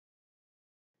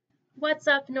What's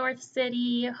up, North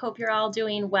City? Hope you're all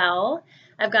doing well.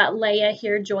 I've got Leah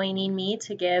here joining me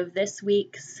to give this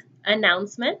week's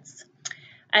announcements.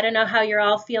 I don't know how you're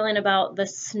all feeling about the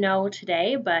snow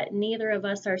today, but neither of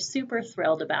us are super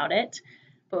thrilled about it.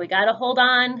 But we got to hold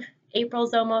on.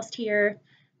 April's almost here.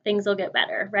 Things will get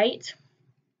better, right?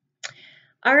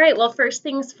 All right, well, first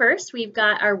things first, we've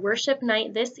got our worship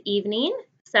night this evening,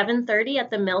 7:30 at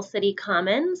the Mill City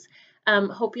Commons.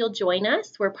 Hope you'll join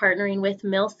us. We're partnering with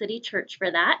Mill City Church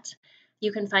for that.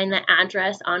 You can find the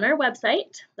address on our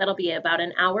website. That'll be about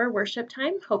an hour worship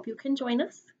time. Hope you can join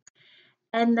us.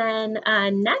 And then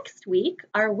next week,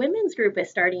 our women's group is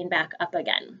starting back up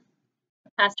again.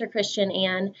 Pastor Christian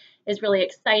Ann is really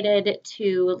excited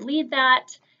to lead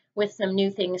that with some new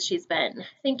things she's been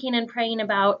thinking and praying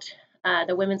about.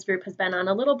 The women's group has been on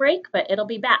a little break, but it'll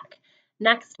be back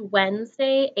next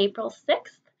Wednesday, April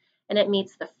 6th, and it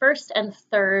meets the first and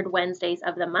third Wednesdays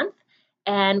of the month,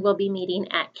 and we'll be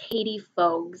meeting at Katie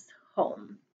Fogg's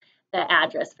home. The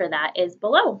address for that is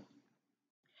below.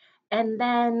 And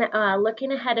then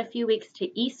looking ahead a few weeks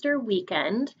to Easter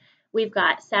weekend, we've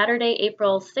got Saturday,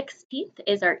 April 16th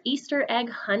is our Easter egg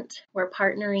hunt. We're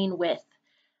partnering with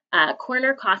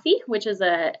Corner Coffee, which is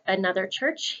another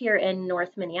church here in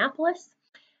North Minneapolis.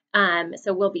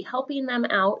 So we'll be helping them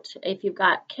out. If you've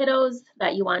got kiddos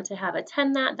that you want to have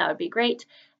attend that would be great.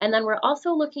 And then we're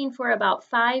also looking for about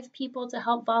 5 people to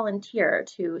help volunteer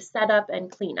to set up and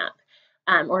clean up.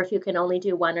 Or if you can only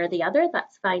do one or the other,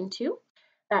 that's fine too.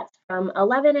 That's from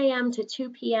 11 a.m. to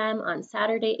 2 p.m. on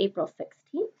Saturday, April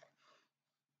 16th.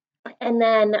 And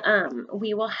then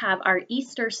we will have our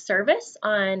Easter service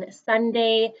on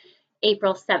Sunday,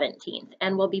 April 17th.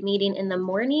 And we'll be meeting in the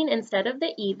morning instead of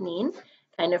the evening,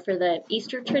 kind of for the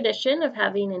Easter tradition of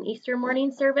having an Easter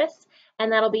morning service.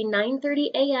 And that'll be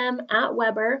 9:30 a.m. at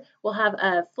Weber. We'll have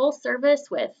a full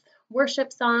service with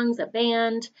worship songs, a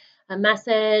band, a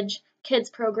message,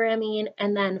 kids programming,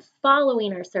 and then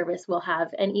following our service, we'll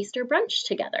have an Easter brunch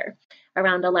together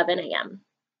around 11 a.m.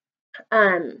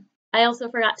 I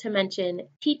also forgot to mention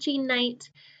teaching night,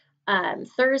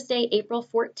 Thursday, April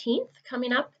 14th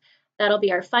coming up. That'll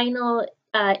be our final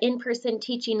in-person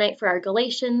teaching night for our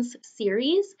Galatians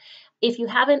series. If you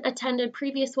haven't attended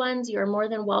previous ones, you're more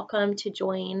than welcome to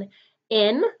join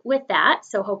in with that.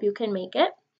 So hope you can make it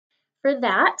for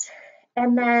that.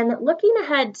 And then looking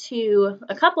ahead to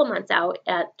a couple months out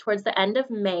towards the end of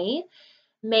May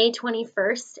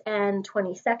 21st and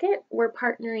 22nd, we're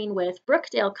partnering with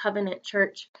Brookdale Covenant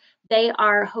Church. They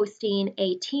are hosting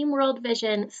a Team World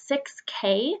Vision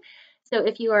 6K. So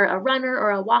if you are a runner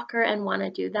or a walker and want to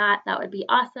do that, that would be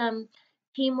awesome.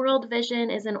 Team World Vision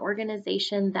is an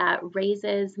organization that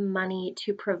raises money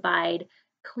to provide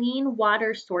clean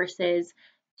water sources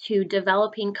to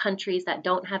developing countries that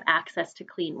don't have access to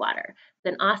clean water.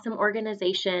 It's an awesome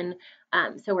organization,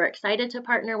 so we're excited to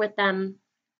partner with them.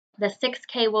 The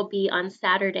 6K will be on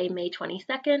Saturday, May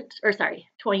 22nd,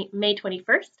 May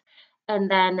 21st, and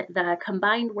then the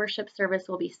combined worship service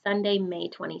will be Sunday, May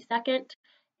 22nd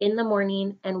in the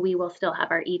morning, and we will still have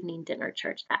our evening dinner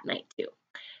church that night too.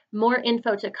 More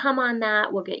info to come on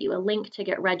that. We'll get you a link to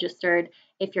get registered.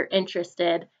 If you're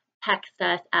interested, text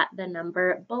us at the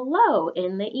number below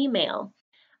in the email.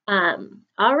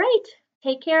 All right,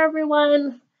 take care,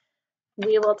 everyone.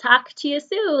 We will talk to you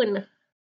soon.